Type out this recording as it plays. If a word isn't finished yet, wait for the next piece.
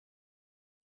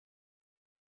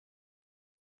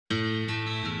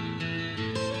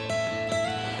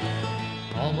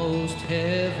almost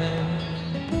heaven.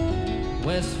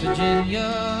 West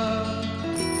Virginia,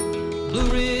 Blue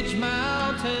Ridge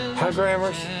Mountains. Hi,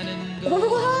 Grammars.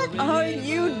 What are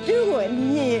you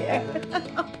doing here?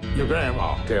 Your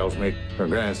grandma tells me her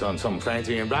grandson's some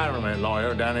fancy environment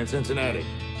lawyer down in Cincinnati.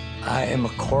 I am a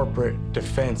corporate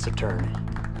defense attorney.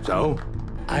 So?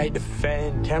 I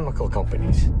defend chemical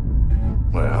companies.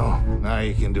 Well, now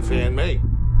you can defend me.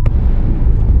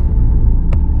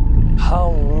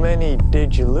 How many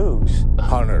did you lose?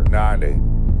 190.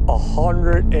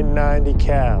 190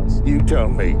 cows. You tell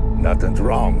me nothing's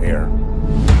wrong here.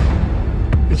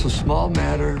 It's a small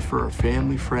matter for a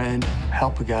family friend.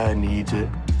 Help a guy who needs it.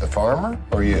 The farmer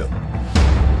or you?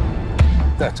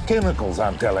 That's chemicals,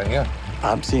 I'm telling you.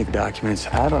 I'm seeing documents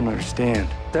I don't understand.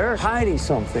 They're hiding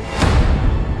something.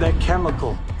 That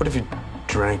chemical. What if you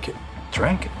drank it?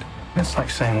 Drank it? It's like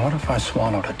saying, what if I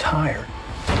swallowed a tire?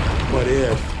 What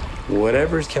if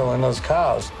whatever's killing those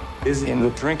cows is in the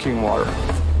drinking water?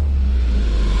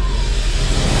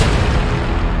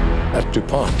 At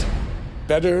DuPont,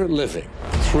 better living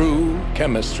through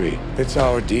chemistry. It's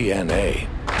our DNA.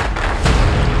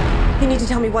 You need to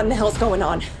tell me what in the hell's going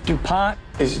on. DuPont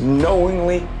is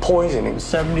knowingly poisoning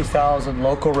 70,000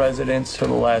 local residents for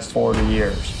the last 40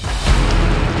 years.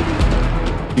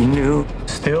 You knew,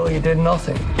 still you did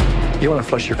nothing. You want to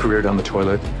flush your career down the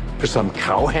toilet for some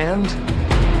cowhand?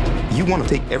 You want to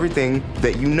take everything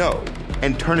that you know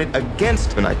and turn it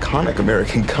against an iconic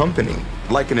American company,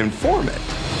 like an informant.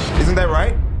 Isn't that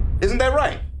right? Isn't that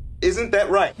right? Isn't that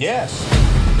right? Yes.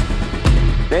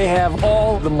 They have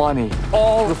all the money,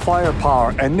 all the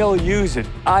firepower, and they'll use it.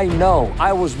 I know.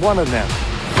 I was one of them.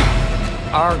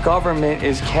 Our government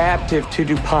is captive to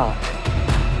DuPont.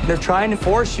 They're trying to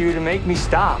force you to make me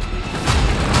stop.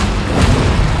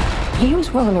 He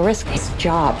was willing to risk his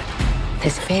job,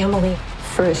 his family,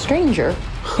 for a stranger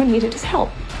who needed his help.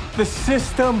 The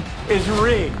system is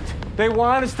rigged. They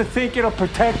want us to think it'll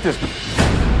protect us.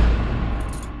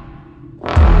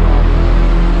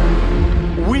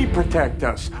 We protect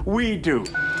us. We do.